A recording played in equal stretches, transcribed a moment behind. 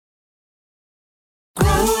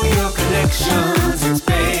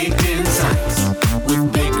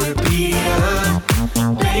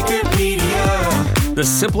the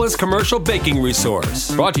simplest commercial baking resource.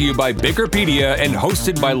 Brought to you by Bakerpedia and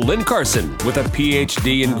hosted by Lynn Carson with a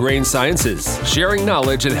PhD in grain sciences, sharing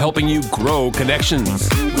knowledge and helping you grow connections.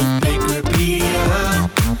 Bakerpedia,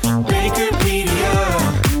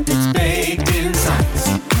 it's baked in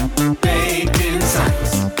science. Baked in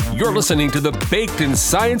science. You're listening to the Baked in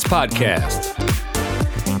Science podcast.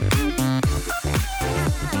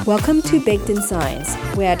 Welcome to Baked in Science,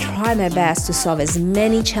 where I try my best to solve as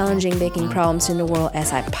many challenging baking problems in the world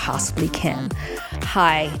as I possibly can.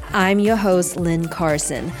 Hi, I'm your host, Lynn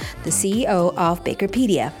Carson, the CEO of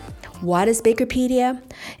Bakerpedia. What is Bakerpedia?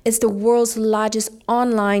 It's the world's largest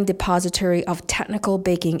online depository of technical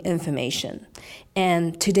baking information.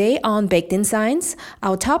 And today on Baked in Science,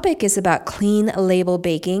 our topic is about clean label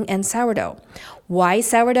baking and sourdough. Why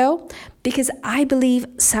sourdough? Because I believe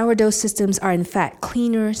sourdough systems are in fact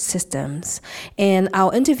cleaner systems. And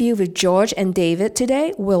our interview with George and David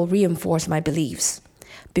today will reinforce my beliefs.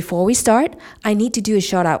 Before we start, I need to do a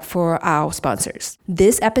shout out for our sponsors.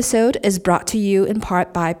 This episode is brought to you in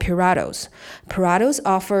part by Puratos. Puratos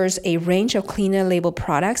offers a range of cleaner label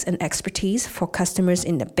products and expertise for customers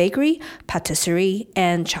in the bakery, patisserie,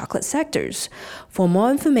 and chocolate sectors. For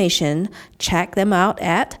more information, check them out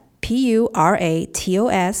at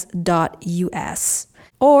puratos.us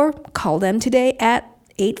or call them today at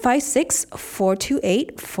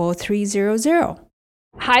 856-428-4300.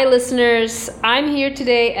 Hi listeners, I'm here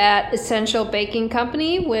today at Essential Baking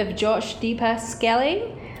Company with George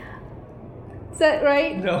DePasquale. Is that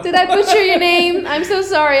right? No. Did I butcher your name? I'm so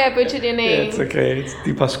sorry I butchered your name. Yeah, it's okay. It's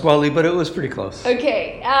DePasquale, but it was pretty close.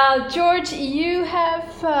 Okay. George, you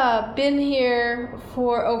have been here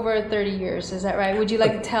for over 30 years, is that right? Would you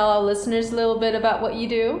like to tell our listeners a little bit about what you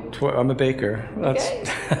do? I'm a baker.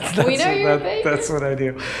 We know you're a baker. That's what I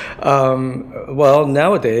do. Well,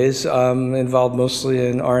 nowadays, I'm involved mostly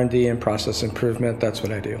in R&D and process improvement. That's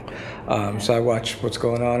what I do. So I watch what's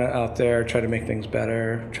going on out there, try to make things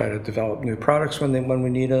better, try to develop new products when we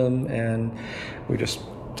need them, and we just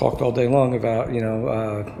talked all day long about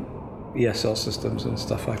ESL systems and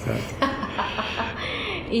stuff like that.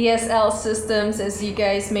 ESL systems, as you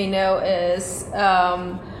guys may know, is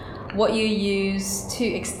what you use to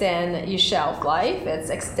extend your shelf life. It's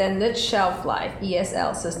extended shelf life,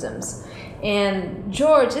 ESL systems. And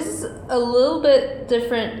George, this is a little bit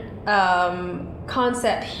different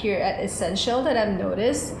concept here at Essential that I've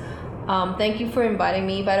noticed. Thank you for inviting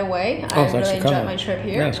me, by the way. I really enjoyed my trip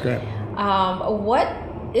here. Yeah, it's great. What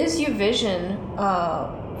is your vision?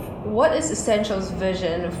 What is Essential's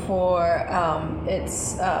vision for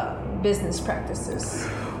its business practices?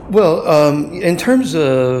 Well, in terms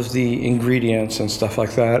of the ingredients and stuff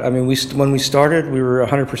like that, I mean, when we started, we were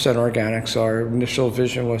 100% organic, so our initial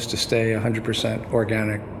vision was to stay 100%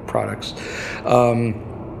 organic products.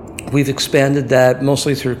 We've expanded that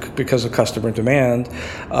mostly because of customer demand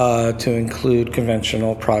to include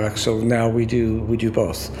conventional products. So now we do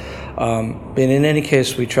both. And in any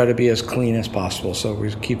case, we try to be as clean as possible. So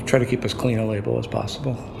we try to keep as clean a label as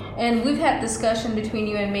possible. And we've had discussion between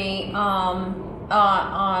you and me on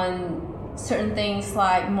certain things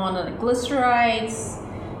like Mono and Diglycerides,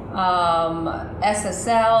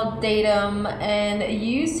 SSL, datum, and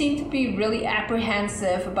you seem to be really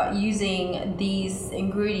apprehensive about using these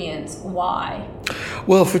ingredients. Why?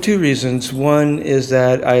 Well, for two reasons. One is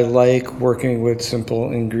that I like working with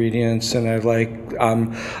simple ingredients, and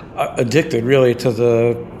I'm addicted really to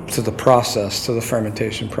the process, to the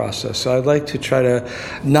fermentation process. So I'd like to try to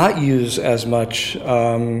not use as much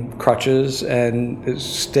crutches and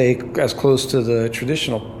stay as close to the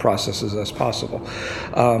traditional processes as possible.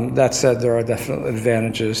 That said, there are definite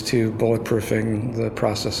advantages to bulletproofing the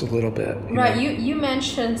process a little bit. Right. You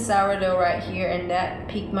mentioned sourdough right here, and that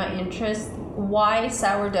piqued my interest. Why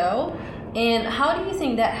sourdough? And how do you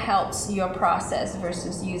think that helps your process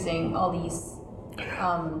versus using all these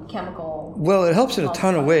chemical? Well, it helps in a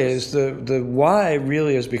ton of ways. The why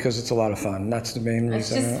really is because it's a lot of fun. That's the main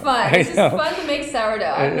reason. It's just fun. It's just fun to make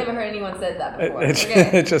sourdough. I've never heard anyone say that before.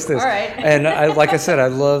 It just is. All right. And like I said, I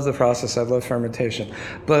love the process. I love fermentation.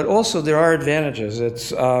 But also there are advantages.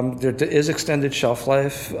 There is extended shelf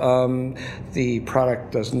life. The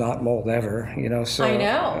product does not mold ever. So I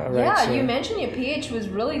know. Right, so, you mentioned your pH was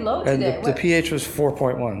really low today. And the pH was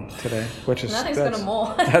 4.1 today, which is nothing's gonna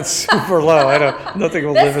mold. That's super low. Nothing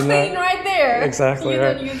will live in that. That's clean right there. Exactly. You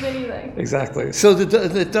don't use anything. Exactly. So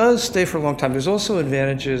it does stay for a long time. There's also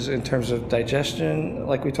advantages in terms of digestion,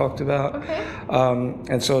 like we talked about. Okay.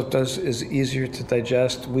 And so is easier to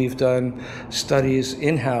digest. We've done studies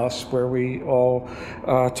in-house where we all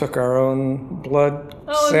took our own blood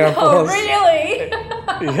samples. No, really?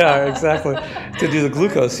 Yeah, exactly. to do the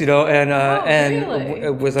glucose, and really?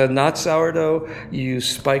 With a not sourdough, you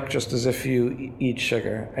spike just as if you eat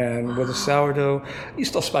sugar, and with a sourdough, you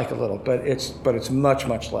still spike a little, but it's much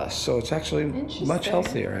less. So it's actually much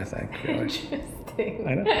healthier, I think. Really. Interesting.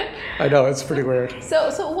 I know, it's pretty weird.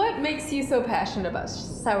 So what makes you so passionate about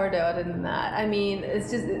sourdough other than that? I mean,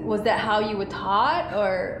 was that how you were taught,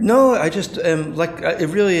 or? No, I just am it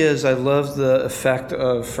really is. I love the effect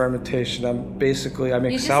of fermentation. I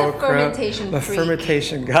make sauerkraut. I'm a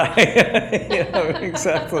fermentation guy.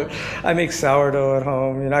 Exactly. I make sourdough at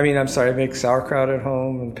home. I make sauerkraut at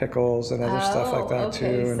home and pickles and other stuff like that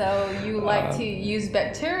too. So you like to use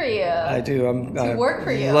bacteria. I do. I work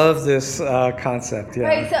for you. Love this concept. Yeah.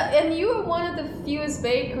 Right. So, and you are one of the fewest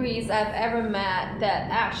bakeries I've ever met that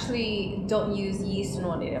actually don't use yeast in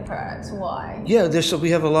one of their products. Why? Yeah. We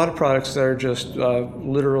have a lot of products that are just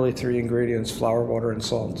literally 3 ingredients: flour, water, and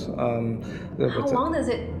salt. How long does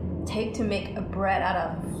it take to make a bread out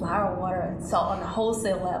of flour, water, and salt on a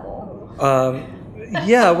wholesale level?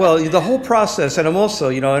 Yeah, well, the whole process, and I'm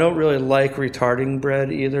also, I don't really like retarding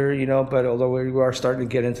bread either, but although we are starting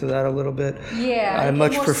to get into that a little bit. Yeah, I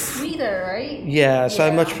much more sweeter, right? Yeah, so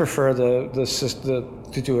I much prefer the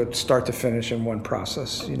to do it start to finish in one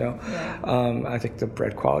process, Yeah. I think the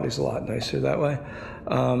bread quality is a lot nicer that way.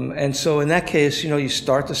 And so in that case, you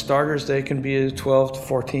start the starters, they can be 12 to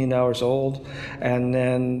 14 hours old, and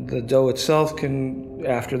then the dough itself can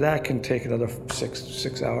take another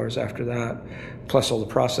 6 hours after that, plus all the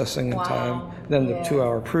processing and time. Then the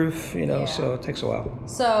 2-hour proof, so it takes a while.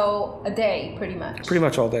 So a day, pretty much? Pretty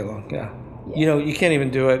much all day long, yeah. You can't even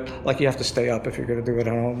do it, you have to stay up if you're going to do it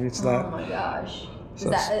at home. It's not. Oh my gosh.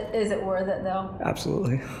 Is it worth it though?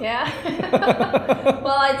 Absolutely. Yeah.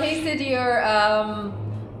 Well, I tasted your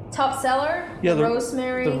top seller, the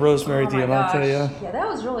rosemary. The rosemary diamante, yeah. Yeah, that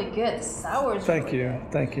was really good. The sour is Thank you.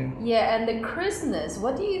 Yeah, and the crispness.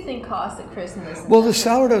 What do you think caused the crispness? Well, the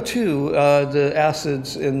sourdough too. The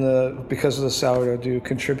acids because of the sourdough do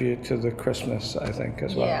contribute to the crispness, I think,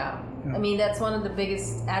 as well. Yeah. I mean, that's one of the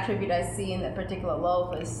biggest attributes I see in that particular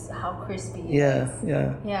loaf is how crispy it is.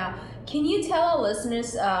 Yeah. Can you tell our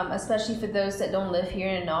listeners, especially for those that don't live here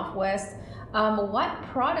in the Northwest, what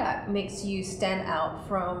product makes you stand out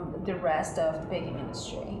from the rest of the baking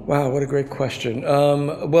industry? Wow, what a great question.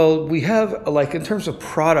 Well, we have, in terms of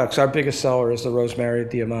products, our biggest seller is the rosemary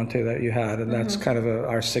diamante that you had, and that's kind of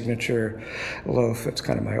our signature loaf. It's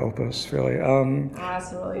kind of my opus, really.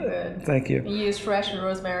 That's really good. Thank you. You use fresh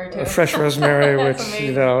rosemary too. Fresh rosemary, which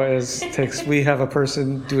we have a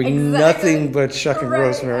person doing nothing but shucking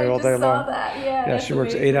rosemary all day long. That. Yeah, she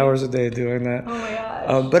works 8 hours a day doing that. Oh my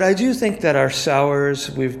gosh. But I do think that our sours,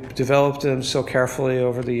 we've developed them so carefully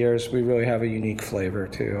over the years, we really have a unique flavor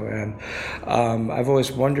too. And I've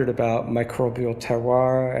always wondered about microbial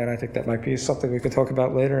terroir, and I think that might be something we could talk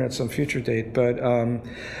about later at some future date. But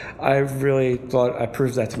I really thought I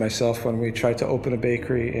proved that to myself when we tried to open a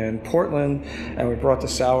bakery in Portland, and we brought the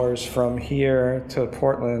sours from here to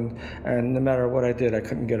Portland, and no matter what I did, I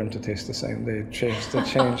couldn't get them to taste the same. They changed.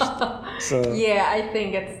 So yeah, I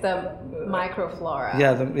think it's the microflora.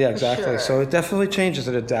 Yeah, exactly. Sure. So it definitely changes.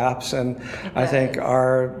 It adapts, and I think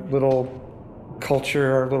our little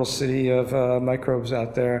culture, our little city of microbes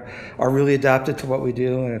out there are really adapted to what we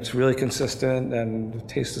do, and it's really consistent and it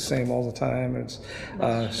tastes the same all the time.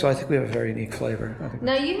 So I think we have a very unique flavor.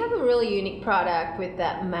 Now you have a really unique product with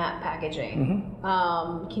that matte packaging.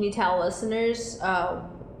 Can you tell listeners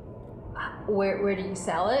where do you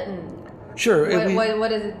sell it? And sure. What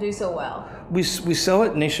does it do so well? We sell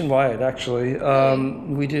it nationwide, actually.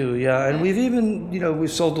 We do, yeah. And we've even,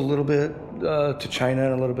 we've sold a little bit to China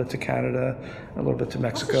and a little bit to Canada, and a little bit to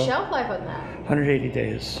Mexico. What's the shelf life on that? 180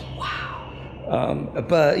 days. Wow.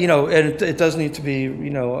 But, and it does need to be,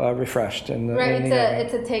 refreshed.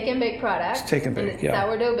 It's a take and bake product. It's take and bake, and it's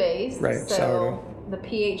sourdough based. Right, so sourdough. The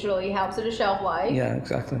pH really helps with the shelf life. Yeah,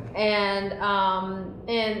 exactly. And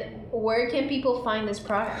where can people find this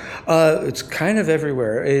product? It's kind of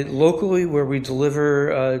everywhere. Locally, where we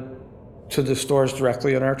deliver to the stores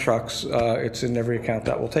directly in our trucks, it's in every account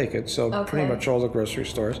that will take it. So pretty much all the grocery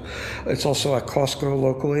stores. It's also at Costco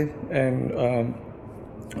locally, and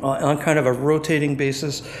on kind of a rotating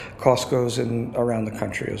basis, Costco's around the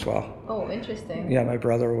country as well. Oh, interesting. Yeah, my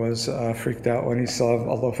brother was freaked out when he saw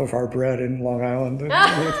a loaf of our bread in Long Island.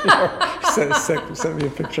 Sent me a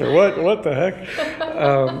picture. What the heck?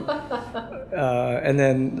 And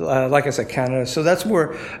then, like I said, Canada. So that's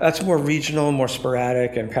more regional, more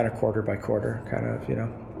sporadic, and kind of quarter by quarter, kind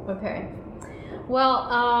of, Okay. Well,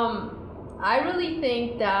 I really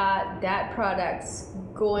think that product's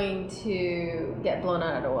going to get blown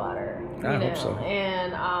out of the water. I hope so.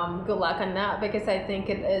 And good luck on that, because I think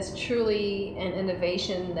it is truly an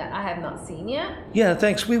innovation that I have not seen yet. Yeah,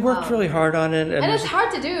 thanks. We worked really hard on it. And it's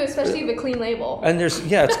hard to do, especially with a clean label. And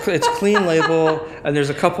it's clean label, and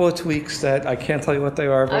there's a couple of tweaks that I can't tell you what they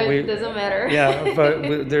are. But it doesn't matter. Yeah,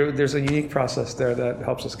 but there's a unique process there that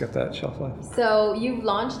helps us get that shelf life. So you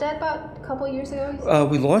launched that about a couple of years ago?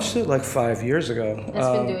 We launched it like 5 years ago. It's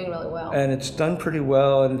been doing really well. And it's done pretty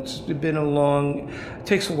well, and it's been it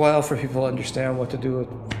takes a while for people to understand what to do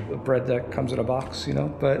with bread that comes in a box,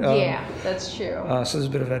 but yeah, that's true. So there's a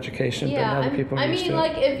bit of education, but now the people are used to it.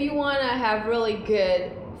 like if you want to have really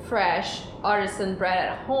good, fresh artisan bread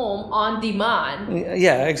at home on demand.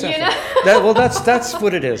 Yeah, exactly. That's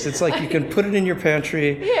what it is. It's like you can put it in your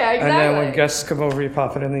pantry. Yeah, exactly. And then when guests come over, you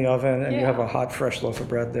pop it in the oven, and you have a hot, fresh loaf of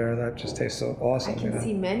bread there that just tastes so awesome. I can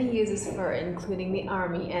see many uses for it, including the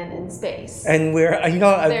army and in space. And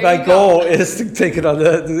my goal is to take it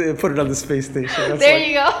put it on the space station. That's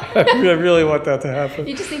you go. I really want that to happen.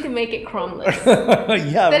 You just need to make it crumbless.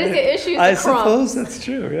 Yeah, that is the issue. I suppose that's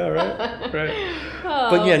true. Yeah, right.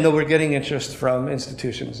 But we're getting interest from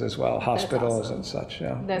institutions as well, hospitals and such.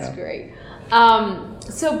 Yeah, that's great.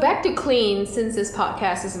 So back to clean, since this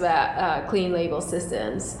podcast is about clean label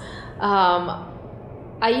systems.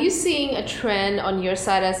 Are you seeing a trend on your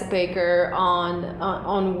side as a baker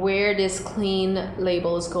on where this clean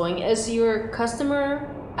label is going? Is your customer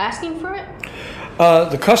asking for it?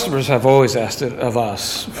 The customers have always asked it of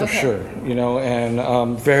us, for sure,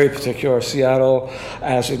 and very particular. Seattle,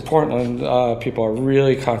 as in Portland, people are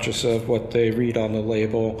really conscious of what they read on the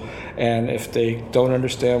label, and if they don't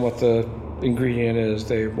understand what the ingredient is,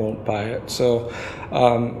 they won't buy it. So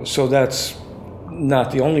that's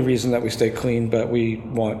not the only reason that we stay clean, but we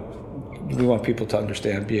want people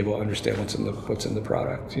to be able to understand what's in the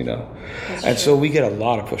product, So we get a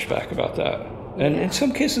lot of pushback about that. And in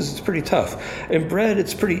some cases, it's pretty tough. In bread,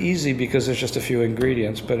 it's pretty easy because there's just a few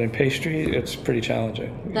ingredients, but in pastry, it's pretty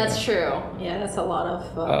challenging. That's true. Yeah, that's a lot of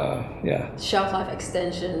shelf life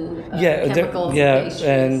extension, chemicals, pastries.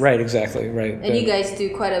 And right, exactly, right. And you guys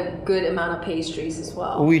do quite a good amount of pastries as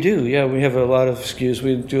well. We do, yeah. We have a lot of SKUs.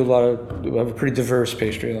 We have a pretty diverse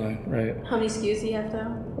pastry line, right? How many SKUs do you have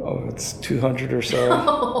now? Oh, it's 200 or so.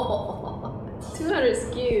 200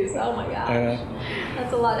 SKUs. Oh my gosh.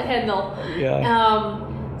 That's a lot to handle. Yeah.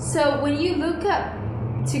 So when you look up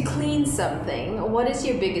to clean something, what is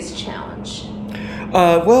your biggest challenge?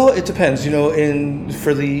 Well, it depends. In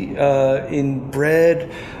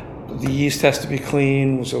bread, the yeast has to be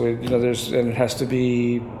clean. So it has to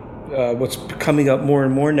be. What's coming up more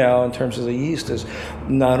and more now in terms of the yeast is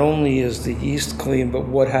not only is the yeast clean, but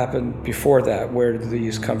what happened before that? Where did the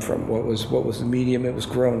yeast come from? What was the medium it was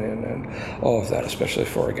grown in, and all of that, especially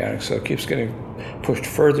for organic. So it keeps getting pushed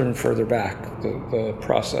further and further back, the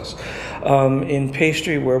process. In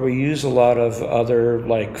pastry, where we use a lot of other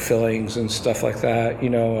like fillings and stuff like that,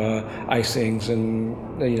 icings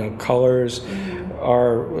and colors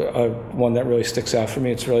are one that really sticks out for me.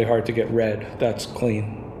 It's really hard to get red that's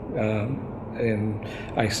clean. In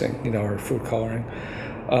icing, or food coloring.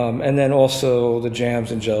 And then also the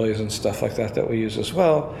jams and jellies and stuff like that we use as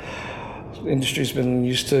well. The industry's been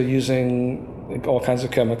used to using all kinds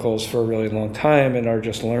of chemicals for a really long time and are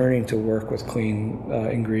just learning to work with clean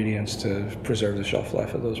ingredients to preserve the shelf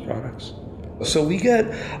life of those products. So we get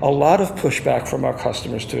a lot of pushback from our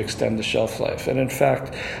customers to extend the shelf life, and in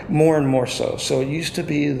fact, more and more so. So it used to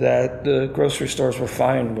be that the grocery stores were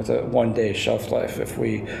fine with a one-day shelf life if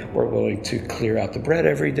we were willing to clear out the bread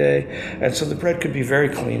every day, and so the bread could be very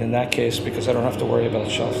clean in that case because I don't have to worry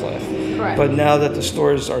about shelf life. Correct. But now that the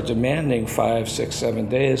stores are demanding 5, 6, 7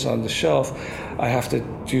 days on the shelf, I have to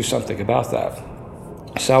do something about that.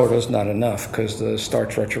 Sourdough's not enough because the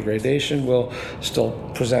starch retrogradation will still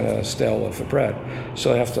present a stale loaf of bread.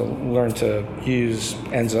 So I have to learn to use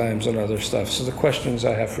enzymes and other stuff. So the questions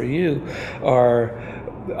I have for you are,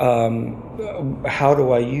 how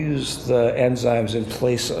do I use the enzymes in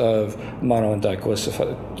place of mono and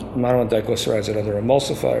diglycerides and other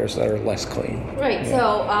emulsifiers that are less clean? Right. Yeah.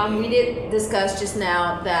 So we did discuss just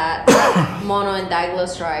now that mono and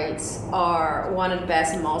diglycerides are one of the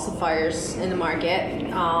best emulsifiers in the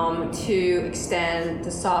market to extend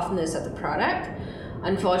the softness of the product.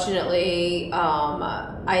 Unfortunately,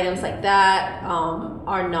 items like that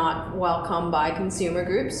are not welcome by consumer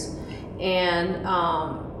groups. And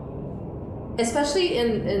especially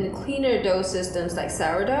in cleaner dough systems like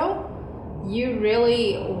sourdough, you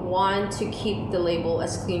really want to keep the label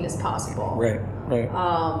as clean as possible. Right.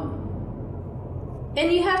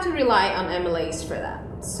 And you have to rely on MLAs for that.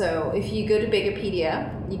 So if you go to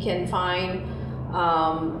Bakerpedia, you can find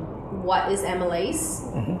what is amylase?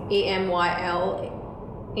 AMYLASE.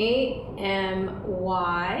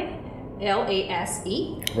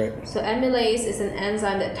 Right. So amylase is an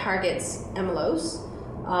enzyme that targets amylose.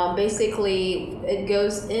 Basically, it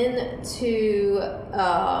goes into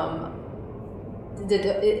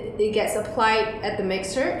it gets applied at the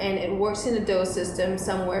mixer, and it works in the dough system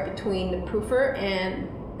somewhere between the proofer and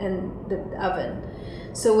the oven.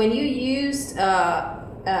 So when you use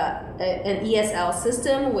an ESL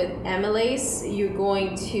system with amylase, you're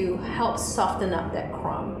going to help soften up that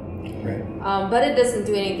crumb. Right. But it doesn't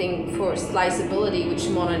do anything for sliceability, which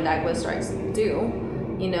mono and diglycerides do.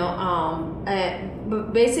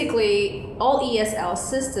 But basically, all ESL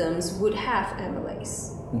systems would have amylase.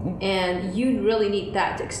 And you really need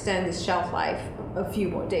that to extend the shelf life a few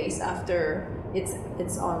more days after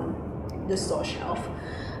it's on the store shelf.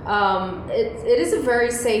 It is a very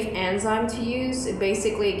safe enzyme to use. It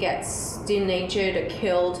basically gets denatured or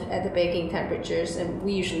killed at the baking temperatures, and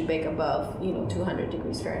we usually bake above 200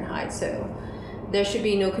 degrees Fahrenheit. So there should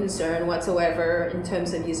be no concern whatsoever in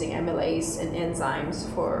terms of using amylase and enzymes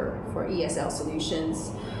for ESL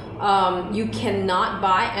solutions. You cannot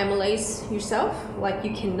buy amylase yourself.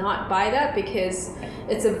 You cannot buy that because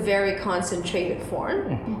it's a very concentrated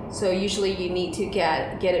form. So usually you need to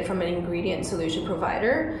get it from an ingredient solution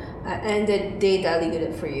provider, and they dilute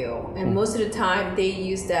it for you. And most of the time they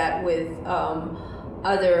use that with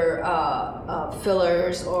other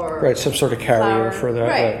fillers or some sort of carrier flour. for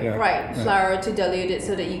that. Flour to dilute it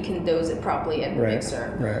so that you can dose it properly at the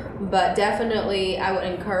mixer. But definitely I would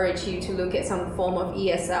encourage you to look at some form of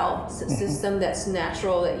ESL system that's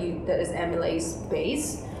natural, that is amylase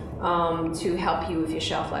based, to help you with your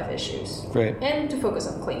shelf life issues. And to focus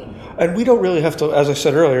on clean. And we don't really have to, as I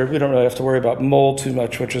said earlier, we don't really have to worry about mold too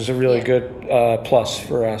much, which is a really good plus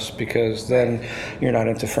for us, because then you're not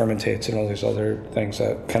into fermentates and all these other things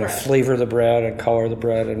that kind of flavor the bread and color the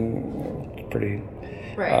bread and pretty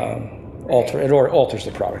alters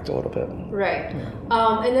the product a little bit.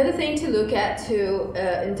 Another thing to look at too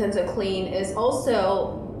in terms of clean is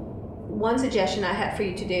also, one suggestion I had for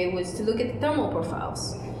you today was to look at the thermal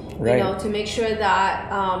profiles. To make sure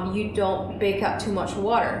that you don't bake up too much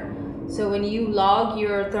water. So when you log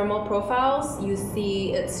your thermal profiles, you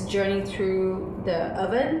see it's journeying through the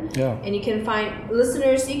oven. And you can find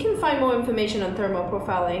more information on thermal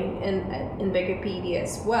profiling in Bakerpedia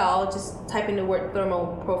as well. Just type in the word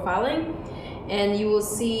thermal profiling, and you will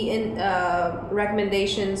see in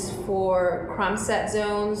recommendations for crumb set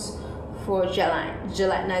zones, for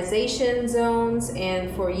gelatinization zones,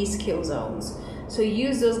 and for yeast kill zones. So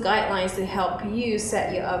use those guidelines to help you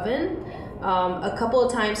set your oven. A couple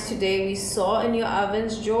of times today we saw in your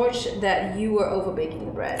ovens, George, that you were over baking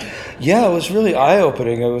the bread. Yeah, it was really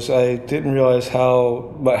eye-opening. I didn't realize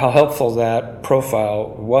how helpful that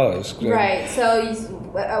profile was. So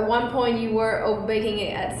at one point you were over baking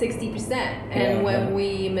it at 60%, and when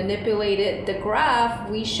we manipulated the graph,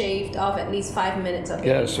 we shaved off at least 5 minutes of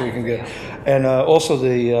it. So you can get, and also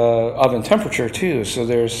the oven temperature too. So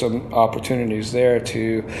there's some opportunities there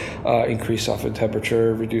to increase oven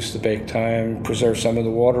temperature, reduce the bake time, preserve some of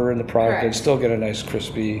the water in the product, and still get a nice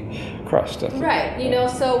crispy crust.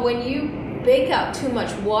 So when you bake out too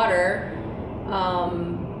much water,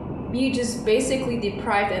 you just basically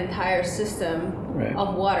deprive the entire system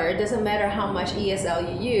of water. It doesn't matter how much ESL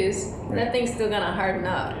you use, that thing's still gonna harden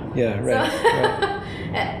up.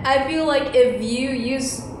 I feel like if you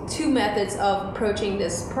use two methods of approaching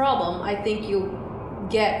this problem, I think you'll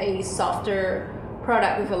get a softer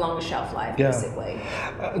product with a longer shelf life, basically.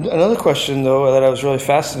 Another question, though, that I was really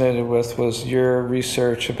fascinated with was your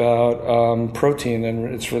research about protein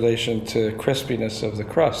and its relation to crispiness of the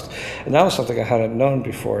crust. And that was something I hadn't known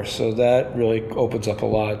before, so that really opens up a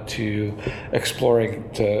lot to exploring.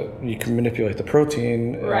 You can manipulate the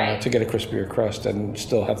protein to get a crispier crust and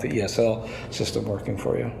still have the ESL system working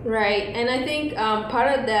for you. And I think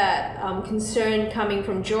part of that concern coming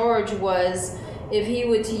from George was, if he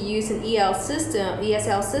were to use an ESL system,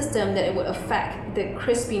 that it would affect the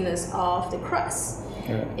crispiness of the crust.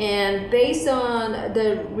 And based on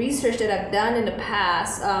the research that I've done in the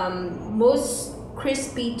past, most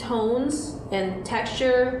crispy tones and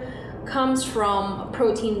texture comes from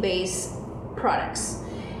protein-based products.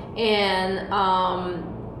 And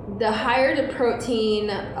the higher the protein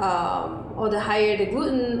or the higher the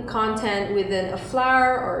gluten content within a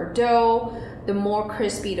flour or dough, the more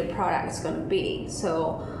crispy the product is going to be.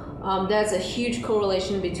 So there's a huge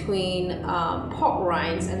correlation between pork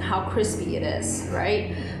rinds and how crispy it is,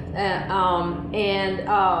 right?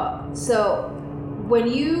 So when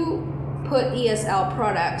you put ESL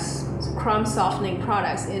products, crumb softening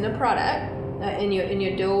products in a product, in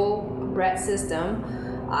your dough bread system,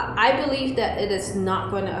 I believe that it is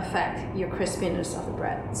not going to affect your crispiness of the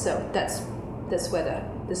bread. So that's where the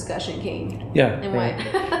discussion came. Yeah. And why?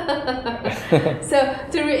 So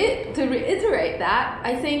to reiterate that,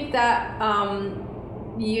 I think that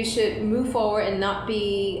you should move forward and not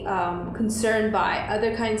be concerned by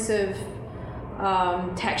other kinds of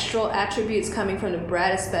textural attributes coming from the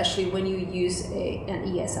bread, especially when you use an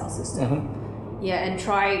ESL system. Mm-hmm. Yeah, and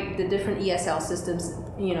try the different ESL systems,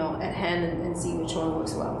 at hand and see which one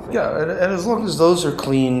works well for you. Yeah, and as long as those are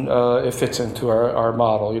clean, it fits into our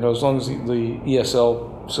model. As long as the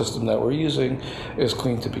ESL system that we're using is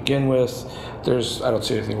clean to begin with, I don't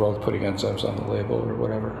see anything wrong with putting enzymes on the label or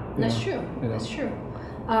whatever. That's true. That's true.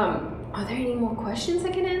 Are there any more questions I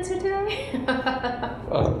can answer today?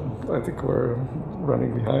 I think we're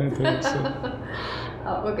running behind here. So.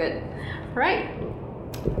 Oh, we're good. Right.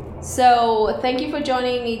 So thank you for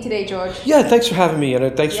joining me today, George. Yeah, thanks for having me,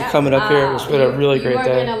 and thanks for coming up here. It's been a really great day. You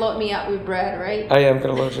are going to load me up with bread, right? I am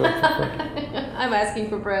going to load you up with bread. I'm asking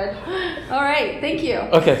for bread. All right, thank you.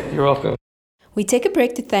 Okay, you're welcome. We take a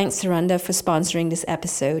break to thank Sourdough for sponsoring this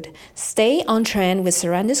episode. Stay on trend with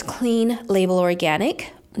Sourdough's clean, label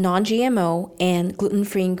organic, non-GMO, and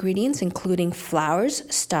gluten-free ingredients, including flours,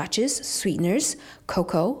 starches, sweeteners,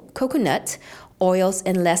 cocoa, coconut, oils,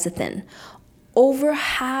 and lecithin. Over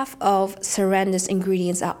half of Sourdough's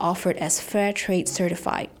ingredients are offered as fair trade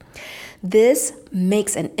certified. This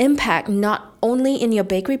makes an impact not only in your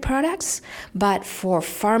bakery products, but for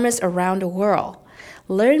farmers around the world.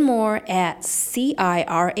 Learn more at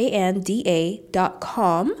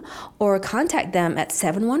ciranda.com or contact them at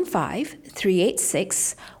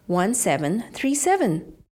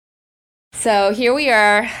 715-386-1737. So here we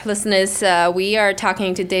are, listeners. We are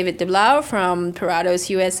talking to David Deblauwe from Puratos,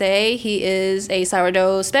 USA. He is a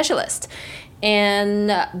sourdough specialist.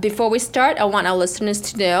 And before we start, I want our listeners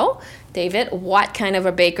to know, David, what kind of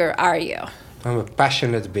a baker are you? I'm a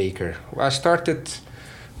passionate baker. I started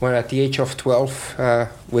when at the age of 12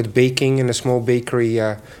 with baking in a small bakery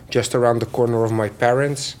just around the corner of my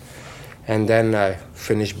parents. And then I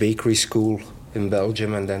finished bakery school in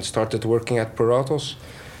Belgium and then started working at Puratos.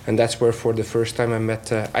 And that's where for the first time I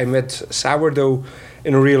met sourdough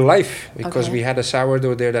in real life, because we had a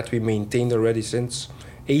sourdough there that we maintained already since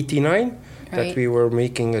 89, that we were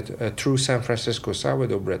making a true San Francisco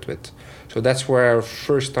sourdough bread with. So that's where I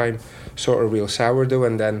first time saw a real sourdough,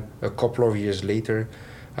 and then a couple of years later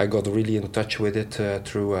I got really in touch with it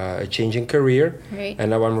through a changing career, and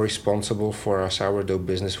now I'm responsible for our sourdough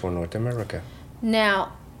business for North America.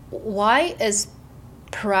 Now, why is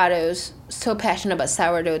Puratos so passionate about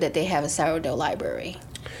sourdough that they have a sourdough library?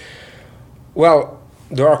 Well,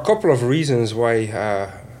 there are a couple of reasons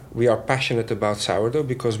why we are passionate about sourdough,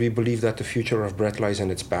 because we believe that the future of bread lies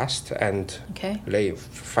in its past. And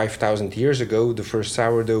 5,000 years ago, the first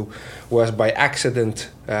sourdough was by accident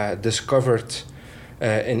discovered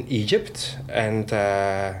in Egypt, and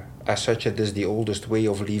as such it is the oldest way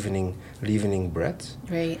of leavening bread.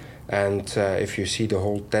 Right. And if you see the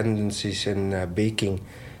whole tendencies in baking,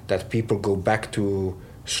 that people go back to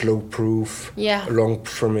slow proof, long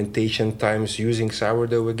fermentation times, using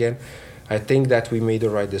sourdough again, I think that we made the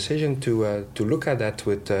right decision to look at that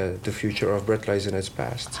with the future of bread lies in its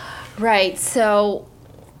past. Right. So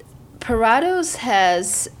Puratos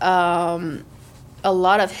has a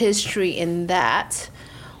lot of history in that.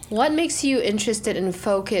 What makes you interested in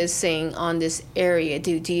focusing on this area?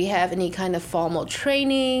 Do you have any kind of formal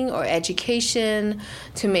training or education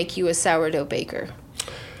to make you a sourdough baker?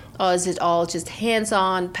 Or is it all just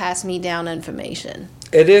hands-on, pass-me-down information?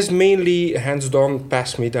 It is mainly hands-on,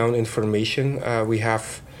 pass-me-down information. We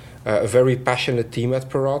have a very passionate team at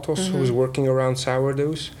Puratos who's working around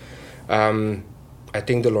sourdoughs. I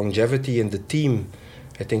think the longevity in the team,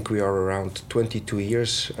 I think we are around 22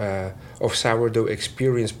 years of sourdough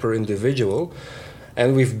experience per individual.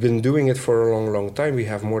 And we've been doing it for a long, long time. We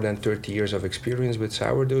have more than 30 years of experience with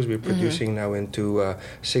sourdoughs. We're producing now into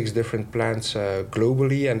 6 different plants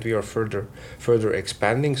globally, and we are further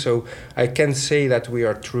expanding. So I can say that we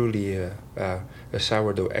are truly a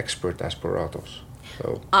sourdough expert as Puratos.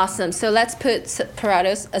 So. Awesome. So let's put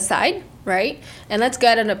Puratos aside, right? And let's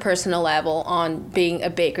get on a personal level on being a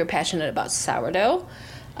baker passionate about sourdough.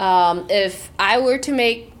 If I were to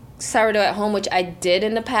make sourdough at home, which I did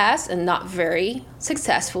in the past and not very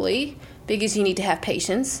successfully, because you need to have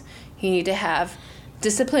patience, you need to have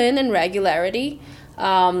discipline and regularity.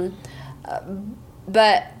 But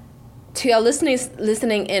to our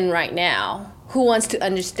listening in right now, who wants to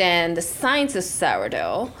understand the science of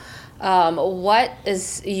sourdough, what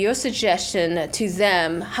is your suggestion to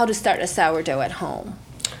them how to start a sourdough at home?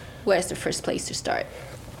 where's the first place to start?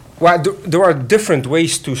 Well, there are different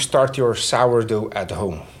ways to start your sourdough at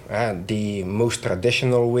home. The most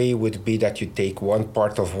traditional way would be that you take 1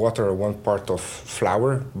 part of water or 1 part of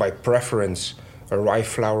flour, by preference a rye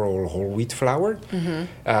flour or whole wheat flour.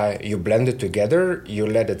 You blend it together, you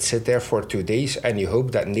let it sit there for 2 days, and you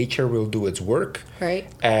hope that nature will do its work. Right.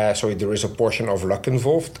 So there is a portion of luck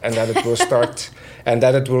involved, and that it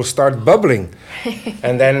will start bubbling.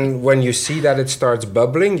 And then when you see that it starts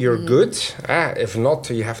bubbling, you're good. If not,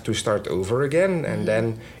 you have to start over again, and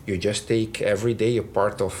then you just take every day a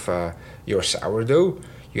part of your sourdough.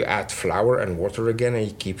 You add flour and water again, and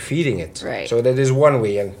you keep feeding it. Right. So that is one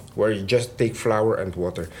way, and where you just take flour and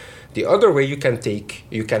water. The other way you can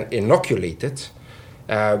inoculate it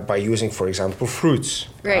by using, for example, fruits.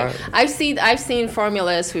 Right. I've seen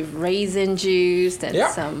formulas with raisin juice and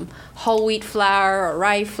some whole wheat flour or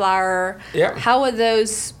rye flour. Yeah. How are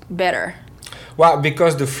those better? Well,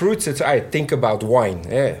 because the fruits, I think about wine.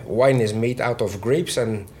 Wine is made out of grapes,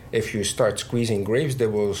 and if you start squeezing grapes, they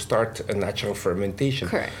will start a natural fermentation.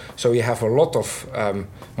 Correct. So you have a lot of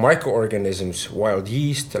microorganisms, wild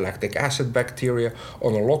yeast, lactic acid bacteria,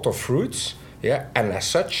 on a lot of fruits. And as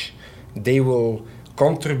such, they will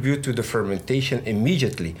contribute to the fermentation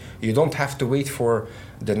immediately. You don't have to wait for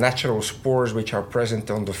the natural spores which are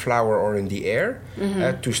present on the flour or in the air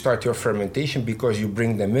to start your fermentation, because you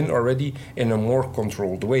bring them in already in a more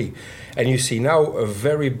controlled way. And you see now a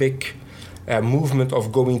very big movement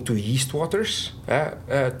of going to yeast waters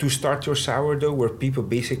to start your sourdough, where people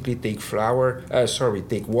basically take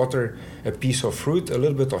take water, a piece of fruit, a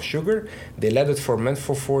little bit of sugar, they let it ferment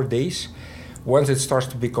for 4 days. Once it starts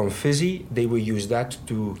to become fizzy, they will use that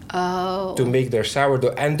to make their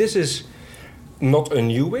sourdough. And this is not a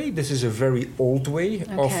new way, this is a very old way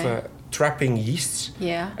of trapping yeasts.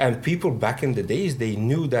 Yeah. And people back in the days, they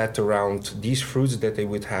knew that around these fruits that they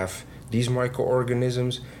would have these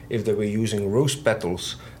microorganisms. If they were using rose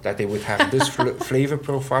petals, that they would have this flavor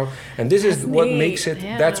profile. And this is what makes it,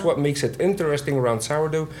 that's what makes it interesting around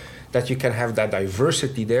sourdough, that you can have that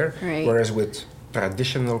diversity there. Right. Whereas with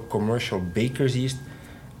traditional commercial baker's yeast,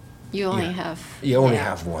 you only have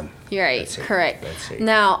one. You're right. That's it. Correct. That's it.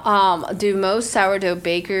 Now, do most sourdough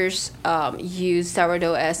bakers use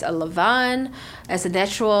sourdough as a leaven, as a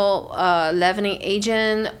natural leavening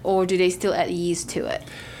agent, or do they still add yeast to it?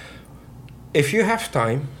 If you have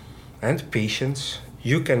time and patience,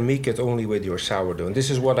 you can make it only with your sourdough. And this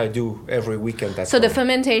is what I do every weekend. So the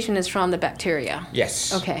fermentation is from the bacteria?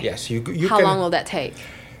 Yes. Okay. Yes. How long will that take?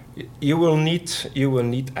 You will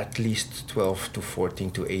need at least 12 to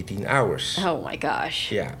 14 to 18 hours. Oh my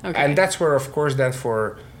gosh. Yeah. Okay. And that's where, of course, then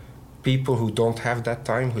for people who don't have that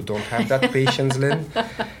time, who don't have that patience, Lynn,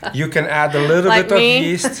 you can add a little bit of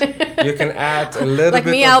yeast. You can add a little bit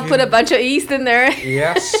of yeast. I'll put a bunch of yeast in there.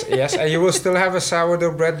 Yes, and you will still have a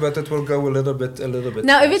sourdough bread, but it will go a little bit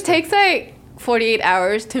Now, faster. if it takes like 48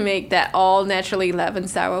 hours to make that all naturally leavened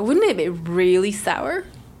sour, wouldn't it be really sour?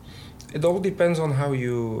 It all depends on how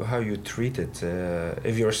you treat it.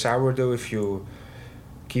 If your sourdough, if you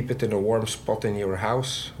keep it in a warm spot in your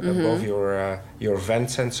house, above your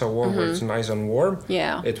vents and so on, where it's nice and warm,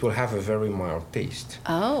 it will have a very mild taste.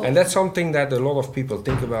 Oh. And that's something that a lot of people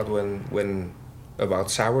think about when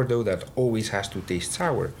about sourdough, that always has to taste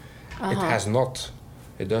sour. It has not.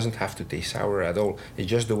 It doesn't have to taste sour at all. It's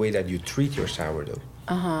just the way that you treat your sourdough.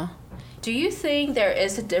 Do you think there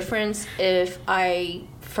is a difference if I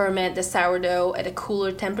ferment the sourdough at a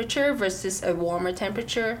cooler temperature versus a warmer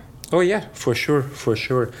temperature? Oh yeah, for sure.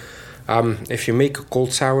 If you make a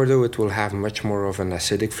cold sourdough, it will have much more of an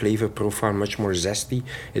acidic flavor profile, much more zesty.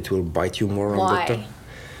 It will bite you more on the tongue.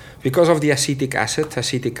 Because of the acetic acid.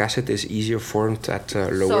 Acetic acid is easier formed at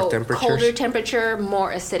lower temperatures. So colder temperature,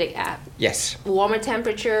 more acidic acid. Yes. Warmer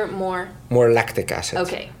temperature, more lactic acid.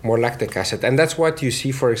 Okay. More lactic acid. And that's what you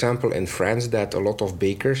see, for example, in France, that a lot of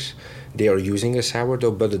bakers, they are using a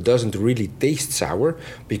sourdough, but it doesn't really taste sour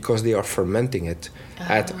because they are fermenting it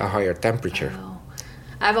at a higher temperature.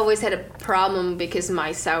 I've always had a problem because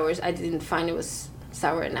my sours, I didn't find it was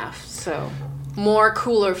sour enough. So more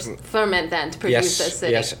cooler ferment than to produce the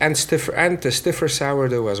acidic. Yes, and a stiffer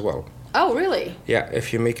sourdough as well. Oh, really? Yeah,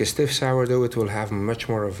 if you make a stiff sourdough, it will have much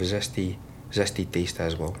more of a zesty taste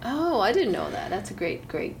as well. Oh, I didn't know that. That's a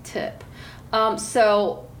great tip.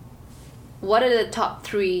 So what are the top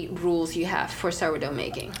 3 rules you have for sourdough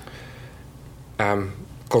making?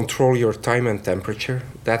 Control your time and temperature.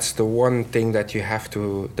 That's the one thing that you have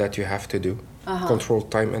to do. Control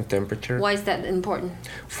time and temperature. Why is that important?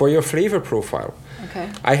 For your flavor profile. Okay.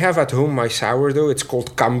 I have at home my sourdough. It's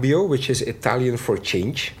called cambio, which is Italian for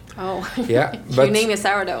change. Oh. Yeah, You name your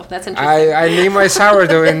sourdough. That's interesting. I name my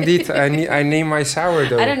sourdough indeed. I name my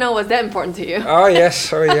sourdough. I didn't know it was that important to you. Oh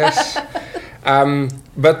yes.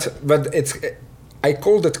 But it's. I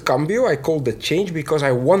called it cambio. I called it change because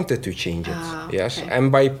I wanted to change it. Yes, okay.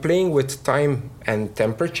 and by playing with time and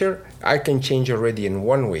temperature, I can change already in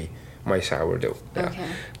one way my sourdough. Yeah. Okay.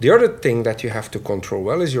 The other thing that you have to control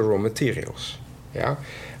well is your raw materials. Yeah,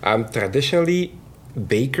 traditionally,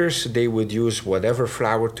 bakers, they would use whatever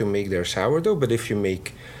flour to make their sourdough. But if you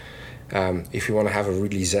want to have a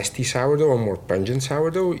really zesty sourdough or more pungent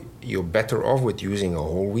sourdough, you're better off with using a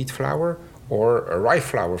whole wheat flour or a rye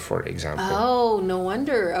flour, for example. Oh, no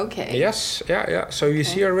wonder. Okay. Yes, yeah. So you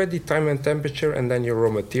see already time and temperature, and then your raw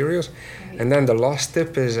materials, and then the last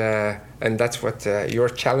tip is, and that's what your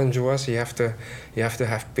challenge was. You have to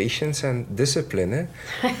have patience and discipline.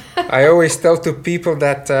 Eh? I always tell to people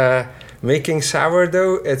that making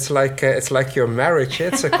sourdough, it's like your marriage.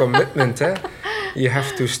 It's a commitment. Eh? You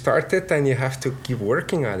have to start it and you have to keep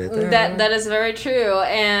working at it. That is very true.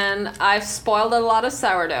 And I've spoiled a lot of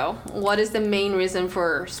sourdough. What is the main reason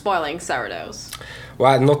for spoiling sourdoughs?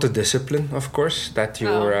 Well, not the discipline, of course. That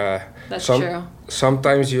you're. That's true.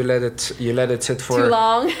 Sometimes you let it sit for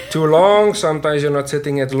too long. Sometimes you're not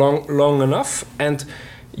sitting it long enough. And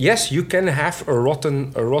yes, you can have a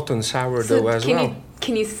rotten sourdough as well.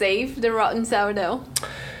 Can you save the rotten sourdough?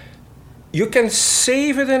 You can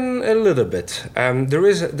save it in a little bit. There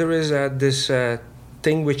is this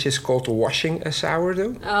thing which is called washing a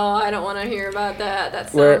sourdough. Oh, I don't want to hear about that. That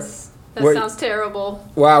sounds terrible.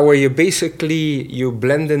 Wow, where you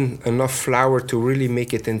blend in enough flour to really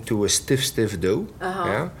make it into a stiff dough.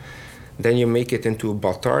 Yeah. Then you make it into a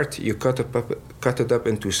batard. You cut it up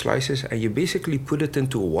into slices, and you basically put it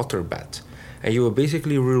into a water bath. And you will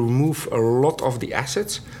basically remove a lot of the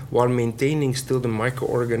acids while maintaining still the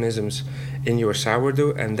microorganisms in your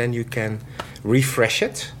sourdough, and then you can refresh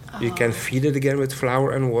it. You can feed it again with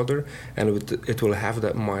flour and water, and it will have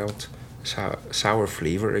that mild sour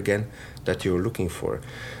flavor again that you're looking for.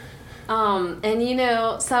 And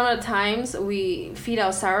some of the times we feed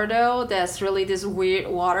our sourdough, there's really this weird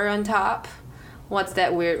water on top. What's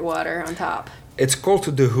that weird water on top? It's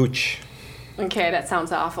called the hooch. Okay, that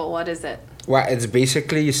sounds awful. What is it? Well, it's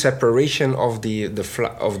basically separation of the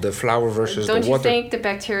flour versus the water. Don't you think the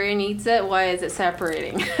bacteria needs it? Why is it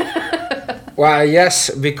separating? Well, yes,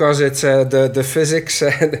 because it's the physics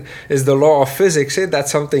is the law of physics. That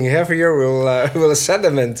something heavier will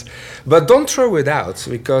sediment, but don't throw it out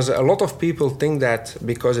because a lot of people think that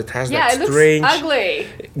because it has that strange, ugly,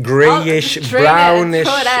 grayish, brownish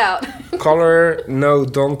throw it out. color. No,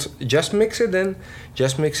 don't. Just mix it in.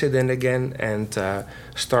 Just mix it in again and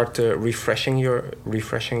start refreshing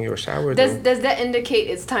your sourdough. Does that indicate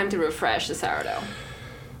it's time to refresh the sourdough?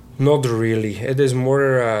 Not really. It is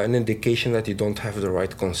more an indication that you don't have the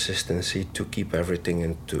right consistency to keep everything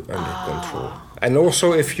under control. And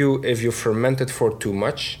also, if you ferment it for too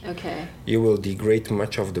much, you will degrade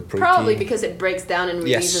much of the protein. Probably because it breaks down and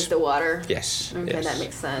releases the water. Yes. Okay, yes. that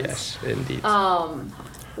makes sense. Yes, indeed.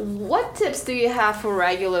 What tips do you have for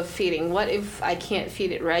regular feeding? What if I can't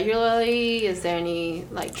feed it regularly? Is there any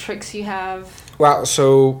tricks you have? Well,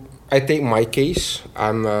 so I take my case.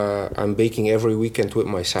 I'm baking every weekend with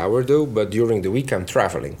my sourdough, but during the week I'm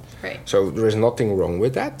traveling. Right. So there is nothing wrong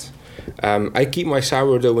with that. I keep my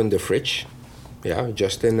sourdough in the fridge,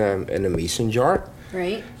 just in a mason jar.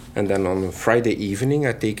 Right. And then on Friday evening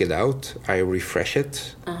I take it out. I refresh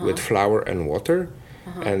it with flour and water.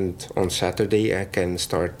 And on Saturday I can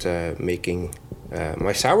start making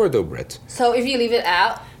my sourdough bread. So if you leave it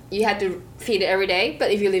out, you have to feed it every day,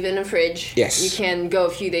 but if you leave it in the fridge, you can go a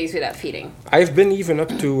few days without feeding. I've been even up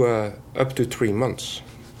to 3 months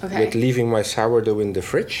with leaving my sourdough in the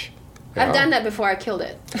fridge. I've done that before I killed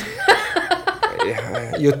it.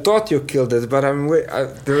 You thought you killed it, but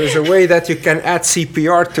there is a way that you can add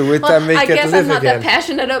CPR to it and make it live again. I guess I'm not that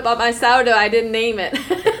passionate about my sourdough. I didn't name it.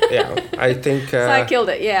 I think... so I killed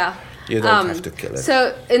it, You don't have to kill it.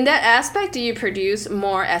 So in that aspect, do you produce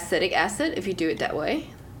more acetic acid if you do it that way?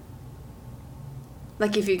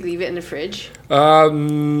 Like if you leave it in the fridge? No,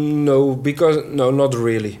 not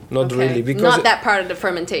really. Not really. Because not that part of the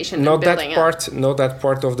fermentation. Not that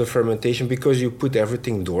part of the fermentation, because you put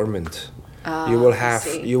everything dormant. You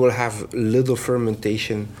will have little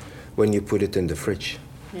fermentation when you put it in the fridge.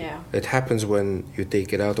 Yeah. It happens when you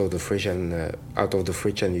take it out of the fridge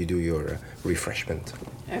and you do your refreshment.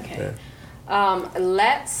 Okay. Yeah.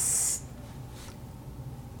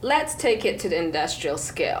 Let's take it to the industrial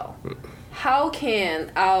scale. How can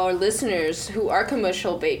our listeners who are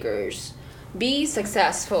commercial bakers be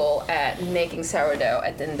successful at making sourdough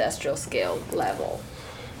at the industrial scale level?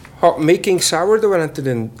 Making sourdough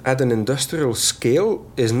at an industrial scale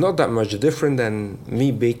is not that much different than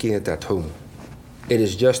me baking it at home. It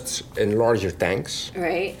is just in larger tanks.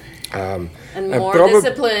 Right. And more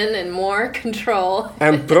discipline and more control.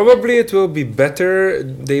 And probably it will be better.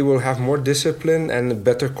 They will have more discipline and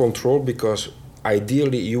better control, because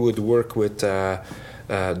ideally you would work with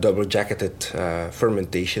double-jacketed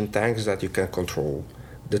fermentation tanks that you can control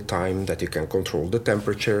the time, that you can control the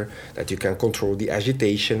temperature, that you can control the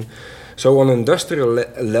agitation. So on industrial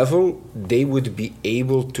level, they would be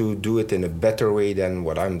able to do it in a better way than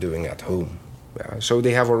what I'm doing at home. So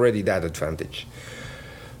they have already that advantage.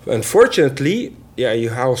 Unfortunately,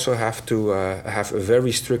 you also have to have a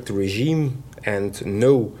very strict regime and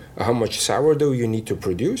know how much sourdough you need to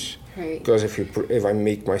produce. Right. Because if I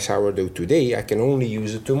make my sourdough today, I can only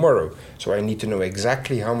use it tomorrow. So I need to know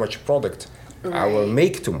exactly how much product I will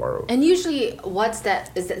make tomorrow. And usually, what's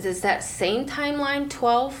that? Is that same timeline,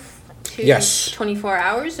 12 to 24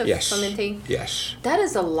 hours of fermenting? Yes. That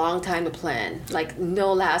is a long time to plan. Like,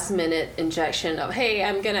 no last minute injection of, hey,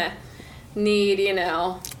 I'm going to need,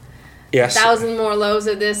 1,000 more loaves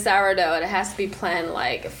of this sourdough. It has to be planned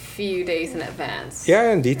like a few days in advance.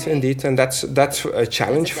 Yeah, indeed, and that's a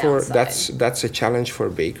challenge that's a challenge for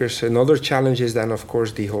bakers. Another challenge is then, of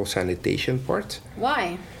course, the whole sanitation part.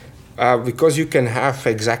 Why? Because you can have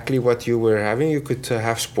exactly what you were having. You could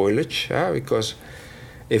have spoilage, because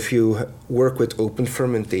if you work with open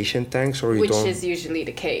fermentation tanks, or you which don't, is usually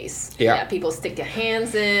the case. Yeah, people stick their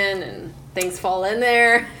hands in and things fall in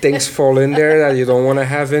there. Things fall in there that you don't want to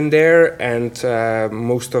have in there, and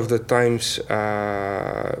most of the times,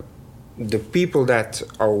 the people that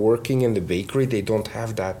are working in the bakery, they don't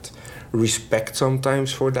have that respect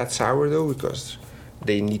sometimes for that sourdough, because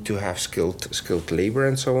they need to have skilled labor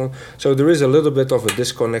and so on. So there is a little bit of a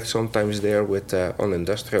disconnect sometimes there with on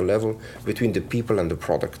industrial level between the people and the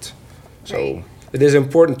product. So it is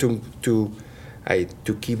important to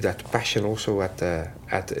keep that passion also at the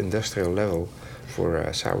industrial level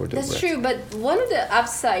for sourdough. That's bread. true, but one of the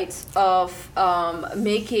upsides of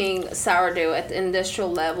making sourdough at the industrial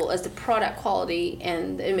level is the product quality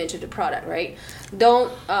and the image of the product, right?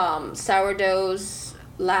 Don't sourdoughs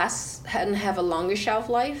last and have a longer shelf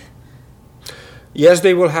life? Yes,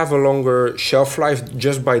 they will have a longer shelf life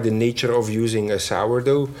just by the nature of using a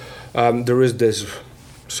sourdough. There is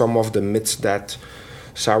some of the myths that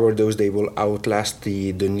sourdoughs, they will outlast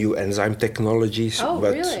the new enzyme technologies. Oh,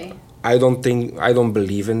 but really? I don't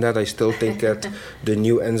believe in that. I still think that the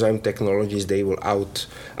new enzyme technologies, they will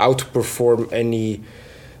outperform any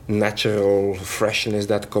natural freshness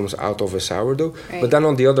that comes out of a sourdough. Right. But then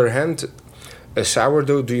on the other hand, a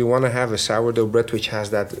sourdough, do you want to have a sourdough bread which has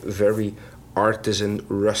that very artisan,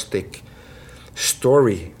 rustic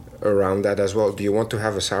story around that as well? Do you want to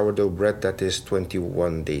have a sourdough bread that is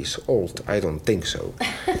 21 days old? I don't think so.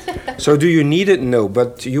 So do you need it? No,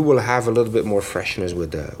 but you will have a little bit more freshness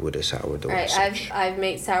with a sourdough. Right, I've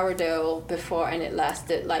made sourdough before and it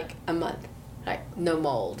lasted like a month, like no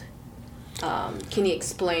mold. Can you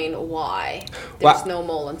explain why there's no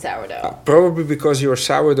mold in sourdough? Probably because your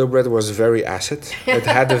sourdough bread was very acid. It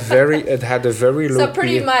had a very low. So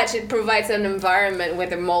pretty much it provides an environment where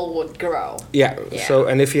the mold would grow. Yeah. So,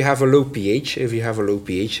 and if you have a low pH,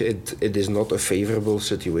 it is not a favorable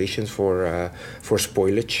situation for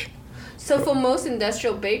spoilage. So for most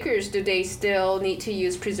industrial bakers, do they still need to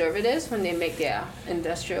use preservatives when they make their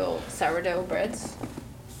industrial sourdough breads?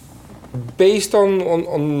 Based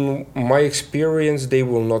on my experience, they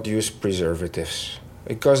will not use preservatives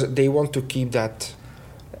because they want to keep that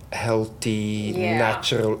healthy,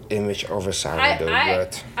 natural image of a sourdough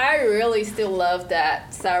bread. I really still love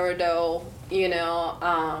that sourdough,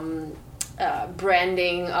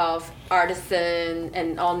 branding of artisan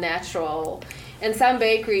and all natural. And some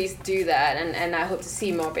bakeries do that, and I hope to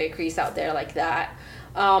see more bakeries out there like that.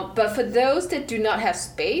 But for those that do not have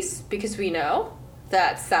space, because we know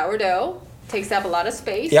that sourdough takes up a lot of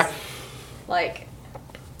space. Yeah. Like,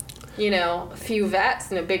 a few vats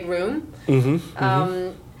in a big room.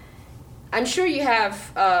 Mm-hmm. I'm sure you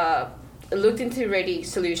have looked into ready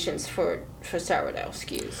solutions for sourdough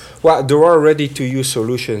SKUs. Well, there are ready-to-use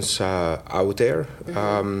solutions out there.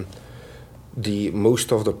 Mm-hmm. The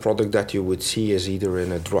most of the product that you would see is either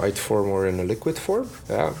in a dried form or in a liquid form.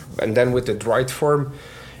 And then with the dried form,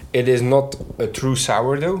 it is not a true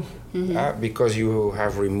sourdough. Mm-hmm. Because you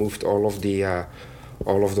have removed all of the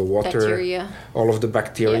water, bacteria. All of the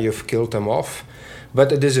bacteria, you've killed them off.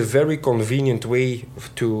 But it is a very convenient way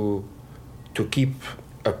to keep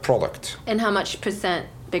a product. And how much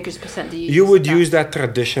baker's percent do you use? You would use that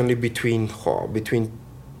traditionally between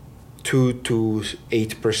 2 to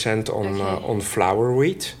 8% on flour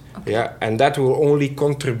weight. Okay. Yeah, and that will only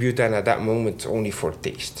contribute then at that moment only for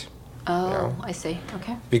taste. Oh, I see.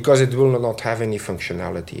 Okay. Because it will not have any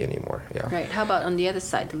functionality anymore. Yeah. Right. How about on the other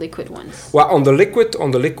side, the liquid ones? Well, on the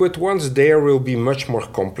liquid ones, there will be much more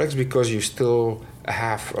complex because you still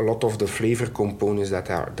have a lot of the flavor components that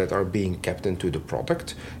are being kept into the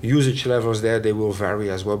product. Usage levels there, they will vary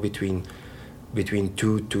as well between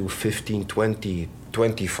 2 to 15, 20,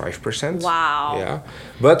 25%. Wow. Yeah.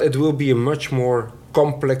 But it will be a much more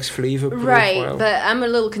complex flavor profile. Right, but I'm a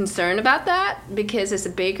little concerned about that because as a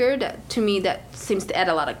baker, to me, that seems to add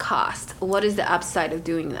a lot of cost. What is the upside of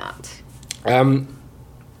doing that?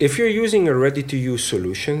 If you're using a ready-to-use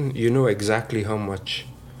solution, you know exactly how much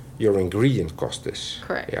your ingredient cost is.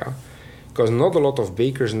 Correct. Yeah, because not a lot of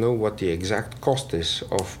bakers know what the exact cost is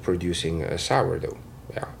of producing a sourdough.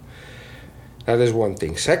 Yeah. That is one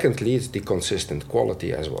thing. Secondly, it's the consistent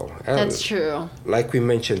quality as well. That's true. Like we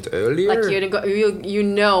mentioned earlier. Like you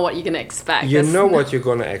know what you're going to expect. You know what you're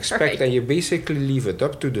going to expect, right. And you basically leave it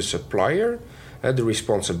up to the supplier. The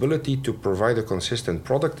responsibility to provide a consistent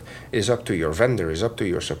product is up to your vendor, is up to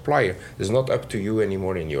your supplier. It's not up to you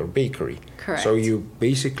anymore in your bakery. Correct. So you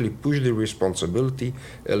basically push the responsibility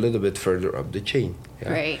a little bit further up the chain.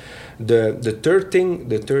 Yeah? Right. The third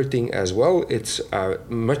thing as well, it's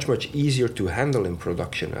much easier to handle in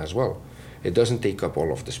production as well. It doesn't take up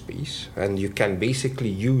all of the space, and you can basically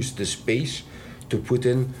use the space to put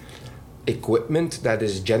in equipment that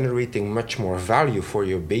is generating much more value for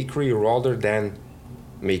your bakery rather than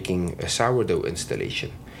making a sourdough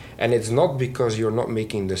installation. And it's not because you're not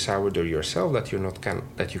making the sourdough yourself that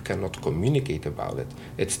you cannot communicate about it.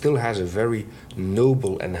 It still has a very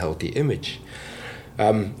noble and healthy image.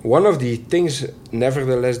 One of the things,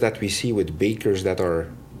 nevertheless, that we see with bakers that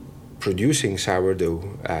are producing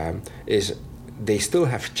sourdough is they still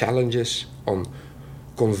have challenges on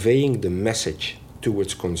conveying the message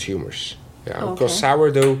towards consumers. Yeah? Okay. Because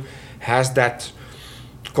sourdough has that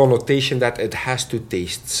connotation that it has to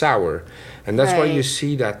taste sour. And that's why you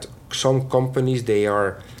see that some companies, they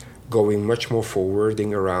are going much more for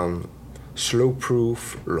wording around slow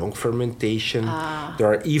proof, long fermentation. There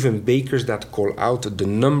are even bakers that call out the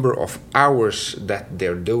number of hours that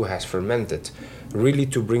their dough has fermented, really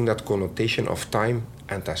to bring that connotation of time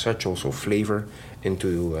and as such also flavor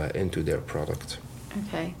into their product.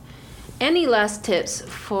 Okay. Any last tips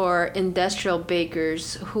for industrial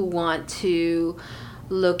bakers who want to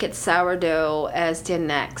look at sourdough as their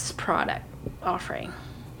next product offering?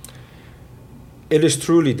 It is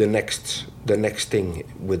truly the next thing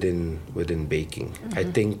within baking. Mm-hmm. I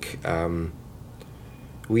think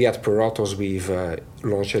we at Puratos, we've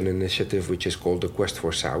launched an initiative which is called the Quest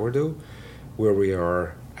for Sourdough, where we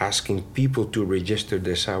are asking people to register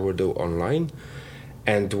their sourdough online,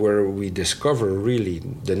 and where we discover really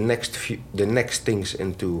the next things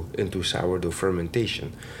into sourdough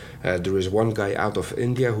fermentation. There is one guy out of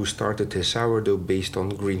India who started his sourdough based on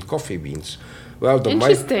green coffee beans. Well, there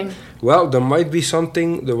might be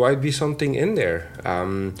something in there.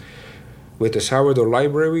 With the sourdough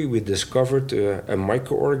library, we discovered a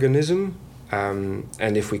microorganism,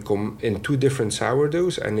 and if we come in two different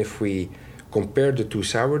sourdoughs, and if we compare the two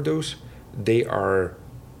sourdoughs, they are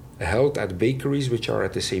held at bakeries which are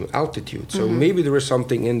at the same altitude. So maybe there is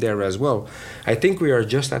something in there as well. I think we are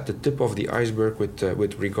just at the tip of the iceberg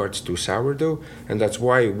with regards to sourdough, and that's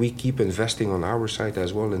why we keep investing on our side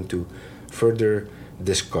as well into further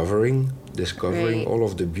discovering all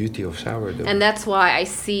of the beauty of sourdough. And that's why I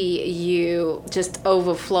see you just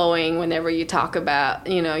overflowing whenever you talk about,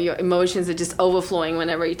 your emotions are just overflowing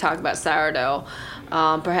whenever you talk about sourdough.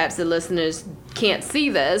 Perhaps the listeners can't see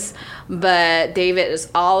this, but David is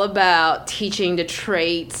all about teaching the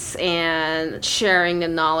traits and sharing the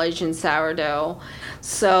knowledge in sourdough.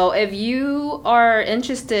 So if you are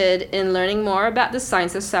interested in learning more about the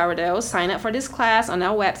science of sourdough, sign up for this class on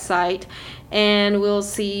our website, and we'll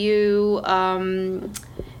see you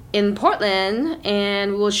in Portland,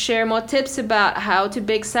 and we'll share more tips about how to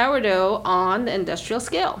bake sourdough on the industrial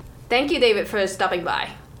scale. Thank you, David, for stopping by.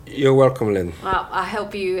 You're welcome, Lynn. Well, I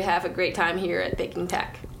hope you have a great time here at Baking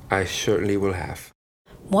Tech. I certainly will have.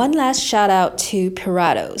 One last shout out to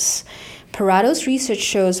Puratos. Puratos research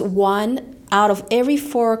shows 1 out of every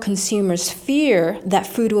 4 consumers fear that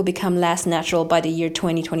food will become less natural by the year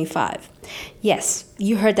 2025. Yes,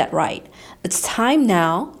 you heard that right. It's time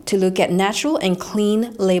now to look at natural and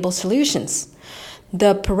clean label solutions.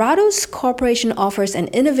 The Puratos Corporation offers an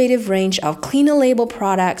innovative range of cleaner label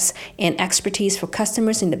products and expertise for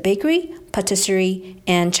customers in the bakery, patisserie,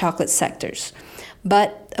 and chocolate sectors.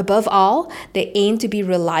 But above all, they aim to be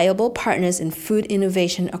reliable partners in food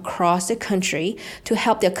innovation across the country to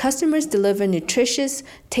help their customers deliver nutritious,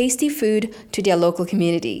 tasty food to their local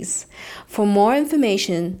communities. For more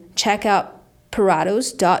information, check out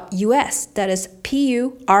Puratos.us, that is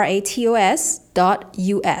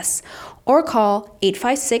Puratos.us, or call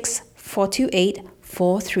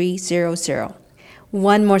 856-428-4300.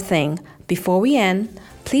 One more thing, before we end,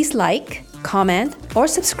 please like, comment, or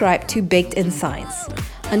subscribe to Baked in Science.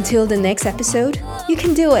 Until the next episode, you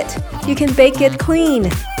can do it. You can bake it clean.